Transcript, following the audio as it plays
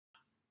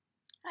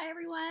Hi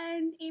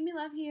everyone, Amy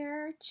Love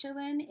here,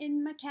 chilling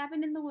in my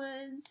cabin in the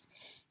woods,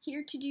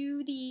 here to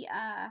do the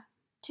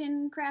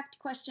 10 craft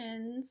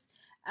questions.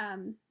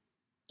 Um,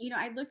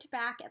 I looked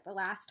back at the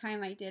last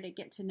time I did a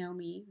Get to Know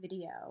Me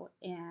video,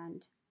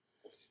 and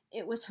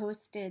it was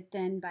hosted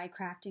then by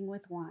Crafting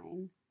with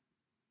Wine.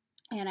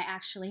 And I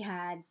actually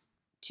had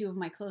two of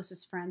my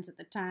closest friends at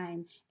the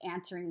time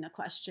answering the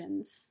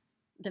questions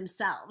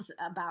themselves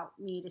about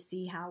me to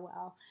see how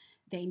well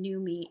they knew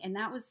me, and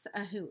that was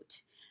a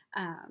hoot.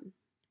 Um,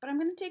 but I'm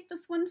going to take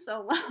this one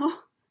solo.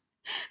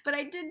 But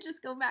I did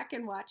just go back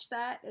and watch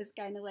that as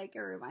kind of like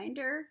a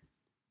reminder.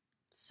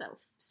 So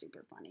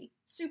super funny,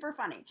 super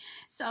funny.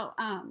 So,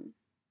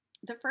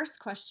 the first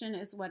question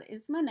is, what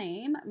is my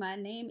name? My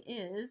name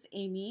is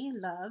Amy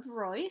Love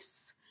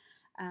Royce.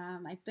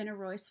 I've been a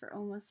Royce for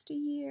almost a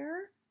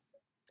year.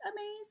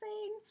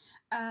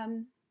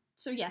 Amazing.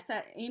 So yes,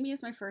 Amy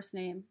is my first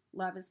name.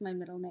 Love is my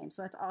middle name.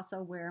 So that's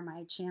also where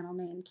my channel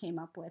name came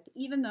up with.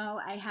 Even though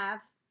I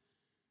have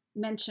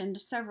mentioned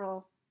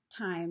several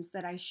times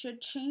that I should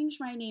change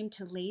my name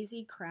to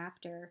Lazy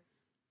Crafter,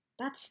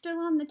 that's still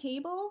on the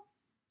table.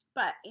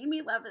 But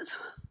Amy Love is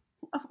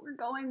what we're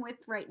going with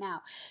right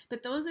now.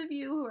 But those of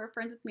you who are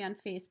friends with me on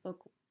Facebook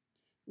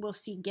will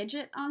see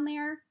Gidget on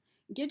there.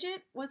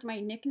 Gidget was my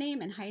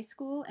nickname in high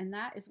school, and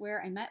that is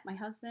where I met my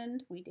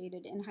husband. We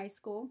dated in high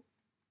school.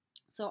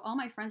 So all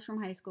my friends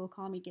from high school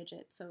call me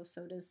Gidget. So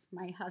does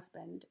my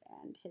husband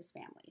and his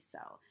family.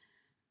 So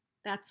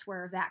that's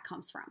where that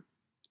comes from,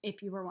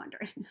 if you were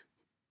wondering.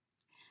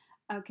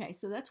 Okay,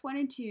 so that's one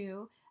and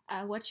two.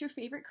 What's your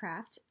favorite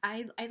craft?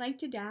 I like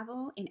to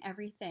dabble in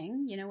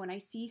everything. You know, when I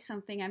see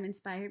something I'm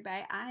inspired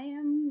by,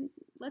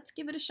 let's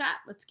give it a shot.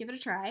 Let's give it a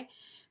try.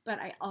 But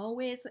I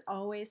always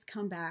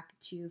come back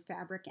to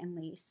fabric and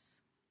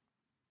lace.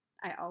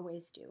 I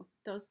always do.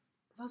 Those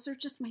are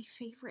just my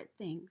favorite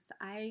things.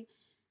 I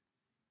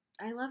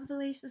love the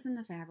laces and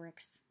the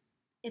fabrics.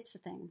 It's a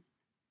thing.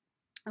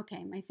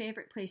 Okay, my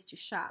favorite place to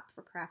shop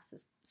for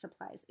crafts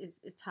supplies is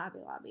Hobby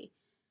Lobby.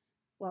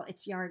 Well,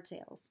 it's yard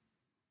sales.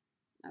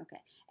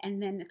 Okay,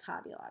 and then it's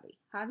Hobby Lobby.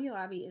 Hobby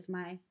Lobby is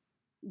my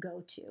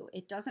go-to.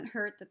 It doesn't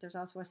hurt that there's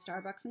also a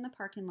Starbucks in the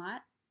parking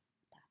lot.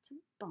 That's a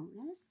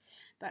bonus.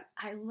 But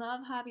I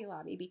love Hobby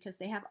Lobby because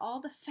they have all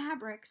the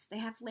fabrics, they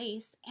have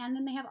lace, and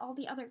then they have all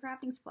the other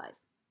crafting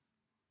supplies.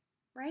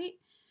 Right?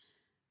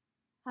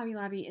 Hobby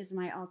Lobby is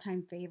my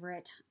all-time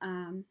favorite.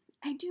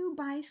 I do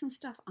buy some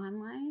stuff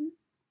online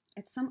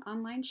at some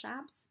online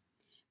shops,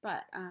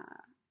 but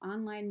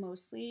online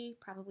mostly,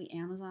 probably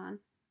Amazon.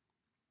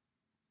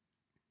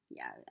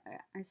 Yeah,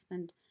 I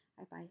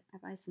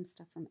buy some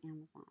stuff from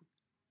Amazon.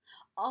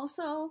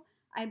 Also,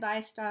 I buy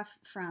stuff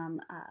from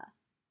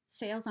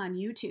sales on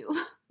YouTube,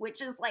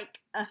 which is like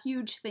a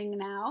huge thing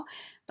now.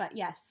 But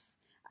yes,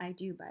 I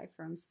do buy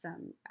from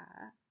some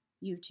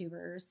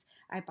YouTubers.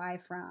 I buy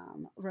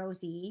from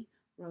Rosie's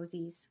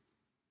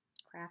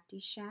Crafty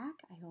Shack.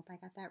 I hope I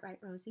got that right,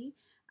 Rosie.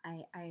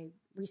 I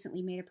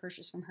recently made a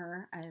purchase from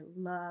her. I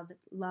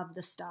love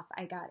the stuff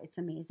I got. It's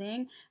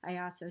amazing. I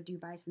also do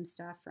buy some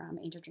stuff from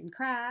Angel Dream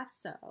Crafts,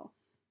 so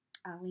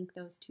I'll link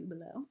those two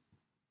below.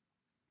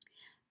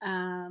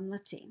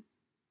 Let's see.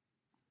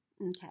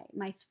 Okay,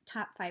 my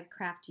top 5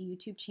 craft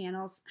YouTube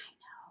channels. I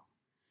know,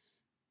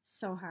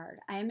 so hard.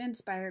 I am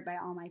inspired by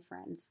all my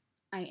friends.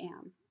 I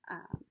am.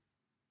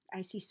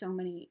 I see so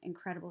many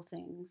incredible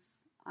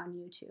things on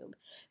YouTube,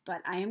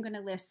 but I am going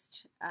to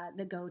list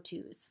the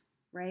go-tos,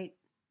 right?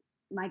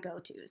 My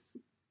go-tos,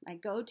 my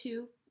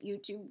go-to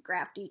YouTube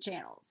crafty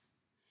channels.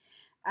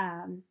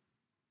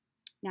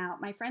 Now,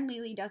 my friend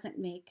Lily doesn't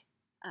make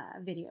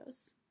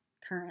videos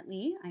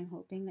currently. I'm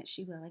hoping that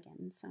she will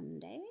again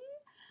someday.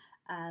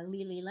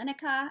 Lily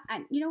Linica,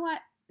 and you know what?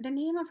 The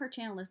name of her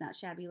channel is not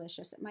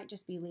Shabbylicious. It might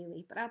just be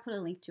Lily, but I'll put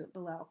a link to it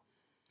below.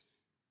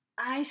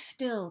 I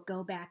still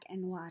go back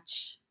and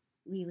watch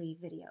Lily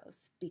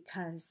videos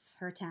because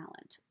her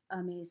talent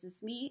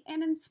amazes me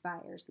and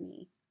inspires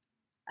me.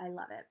 I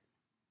love it.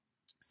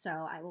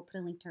 So I will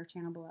put a link to her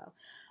channel below.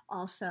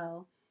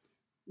 Also,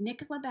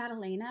 Nicola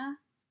Badalena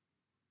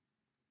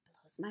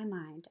blows my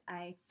mind.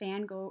 I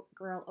fangirl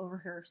over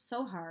her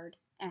so hard,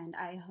 and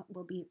I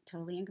will be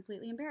totally and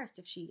completely embarrassed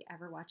if she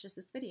ever watches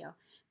this video.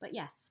 But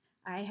yes,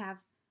 I have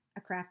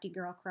a crafty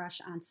girl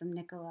crush on some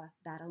Nicola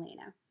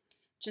Badalena.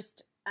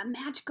 Just a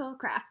magical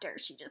crafter.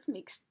 She just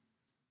makes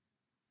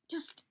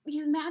just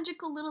these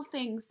magical little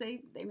things.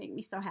 They make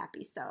me so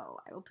happy.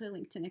 So I will put a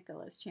link to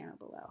Nicola's channel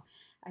below.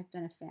 I've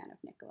been a fan of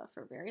Nicola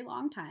for a very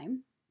long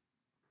time.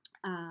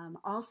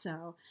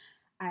 Also,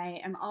 I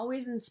am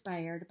always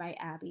inspired by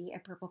Abby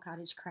at Purple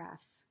Cottage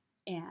Crafts,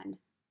 and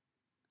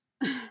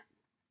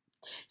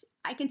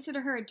I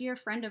consider her a dear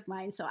friend of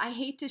mine, so I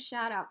hate to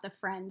shout out the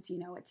friends, you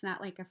know, it's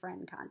not like a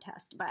friend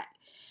contest, but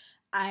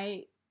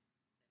I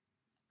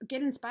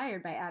get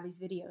inspired by Abby's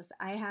videos.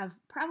 I have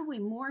probably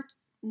more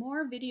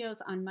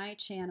videos on my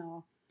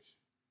channel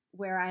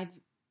where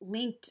I've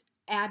linked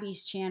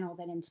Abby's channel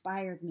that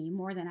inspired me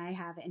more than I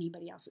have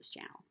anybody else's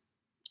channel.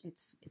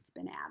 It's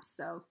been Abs,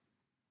 so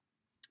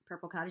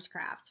Purple Cottage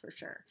Crafts for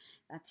sure.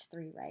 That's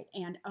 3, right?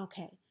 And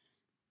okay,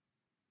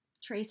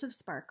 Trace of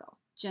Sparkle,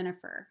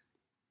 Jennifer.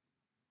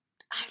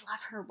 I love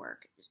her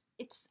work.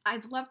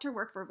 I've loved her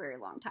work for a very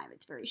long time.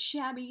 It's very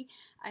shabby.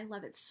 I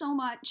love it so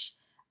much.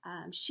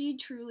 She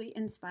truly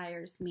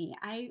inspires me.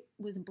 I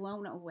was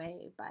blown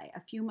away by a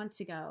few months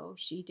ago.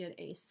 She did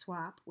a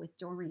swap with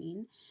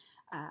Doreen,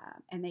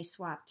 and they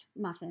swapped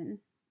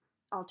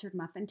altered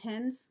muffin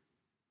tins.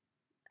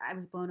 I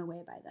was blown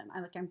away by them.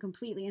 I'm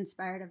completely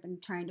inspired. I've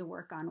been trying to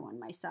work on one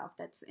myself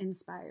that's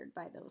inspired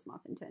by those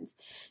muffin tins.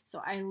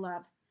 So I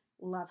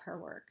love her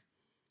work.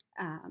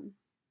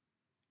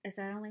 Is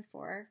that only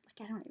 4?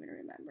 I don't even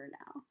remember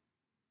now.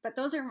 But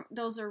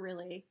those are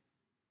really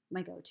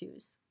my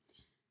go-tos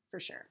for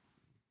sure.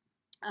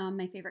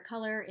 My favorite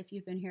color, if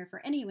you've been here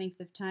for any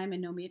length of time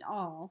and know me at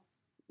all,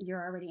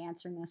 you're already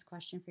answering this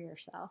question for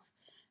yourself.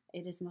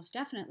 It is most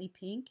definitely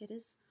pink. It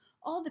is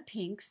all the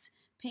pinks.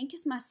 Pink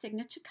is my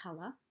signature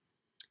color,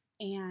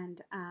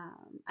 and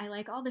I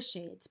like all the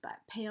shades, but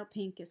pale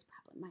pink is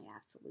probably my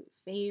absolute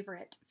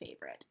favorite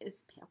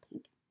is pale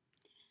pink.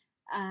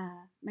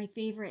 My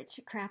favorite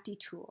crafty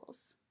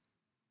tools,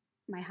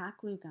 my hot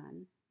glue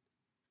gun,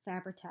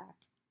 Fabri-Tac,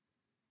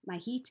 my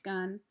heat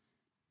gun,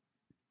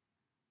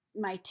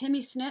 my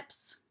Timmy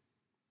Snips,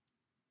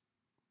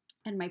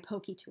 and my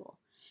pokey tool.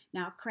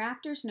 Now,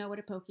 crafters know what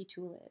a pokey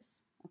tool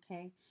is,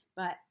 okay?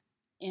 But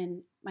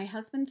in my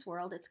husband's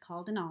world, it's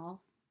called an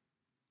awl.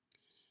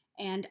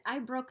 And I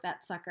broke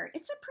that sucker.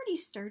 It's a pretty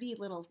sturdy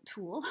little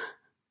tool.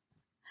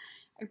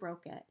 I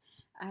broke it.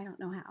 I don't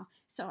know how.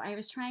 So I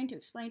was trying to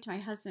explain to my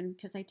husband,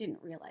 because I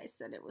didn't realize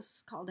that it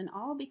was called an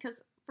awl,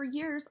 because for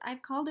years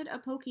I've called it a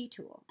pokey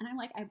tool. And I'm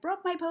like, I broke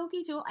my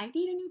pokey tool. I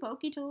need a new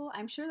pokey tool.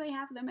 I'm sure they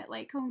have them at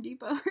like Home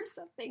Depot or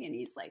something. And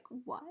he's like,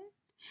 what?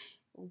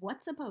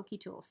 What's a pokey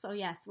tool? So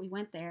yes, we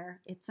went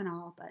there. It's an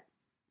awl, but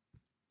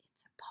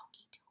it's a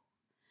pokey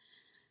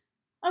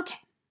tool. Okay.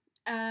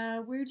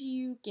 Where do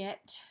you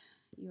get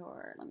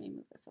your, let me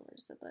move this over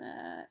just a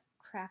bit,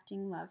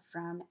 crafting love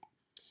from?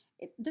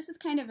 This is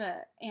kind of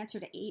a answer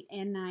to 8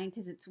 and 9,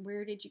 because it's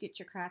where did you get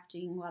your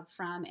crafting love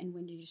from and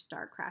when did you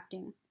start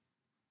crafting?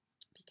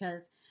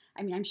 Because,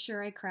 I mean, I'm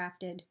sure I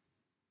crafted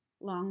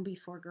long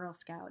before Girl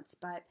Scouts,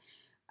 but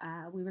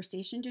we were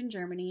stationed in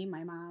Germany.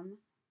 My mom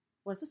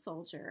was a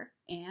soldier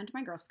and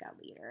my Girl Scout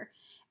leader,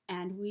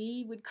 and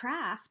we would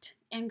craft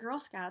in Girl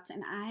Scouts,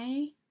 and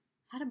I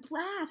had a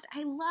blast.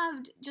 I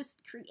loved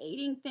just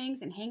creating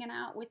things and hanging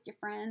out with your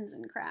friends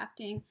and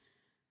crafting.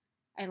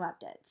 I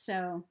loved it.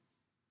 So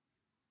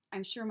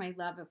I'm sure my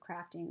love of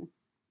crafting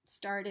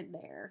started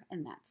there,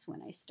 and that's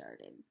when I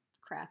started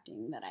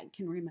crafting that I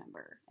can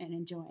remember and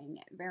enjoying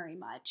it very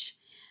much.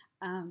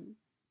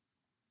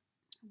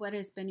 What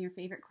has been your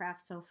favorite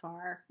craft so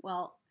far?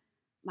 Well,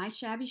 my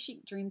shabby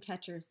chic dream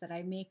catchers that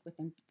I make with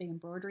the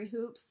embroidery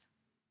hoops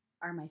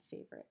are my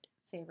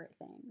favorite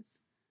things.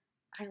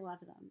 I love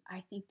them.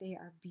 I think they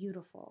are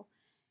beautiful.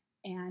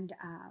 And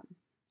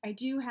I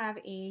do have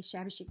a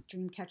shabby chic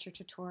dream catcher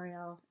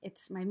tutorial.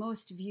 It's my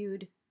most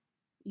viewed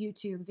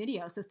YouTube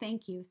video, so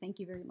thank you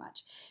very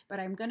much. But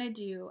I'm gonna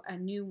do a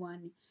new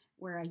one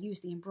where I use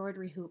the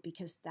embroidery hoop,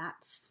 because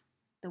that's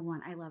the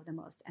one I love the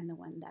most and the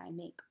one that I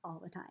make all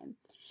the time.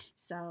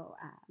 So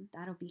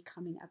that'll be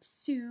coming up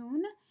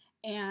soon.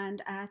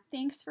 And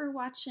thanks for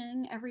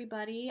watching,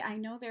 everybody. I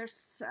know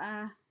there's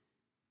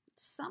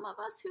some of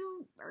us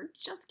who are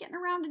just getting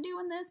around to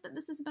doing this, but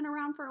this has been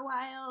around for a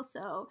while.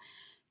 So,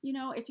 you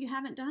know, if you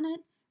haven't done it,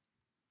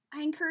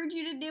 I encourage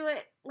you to do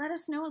it. Let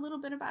us know a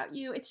little bit about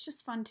you. It's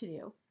just fun to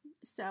do.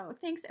 So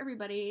thanks,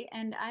 everybody,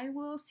 and I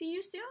will see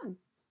you soon.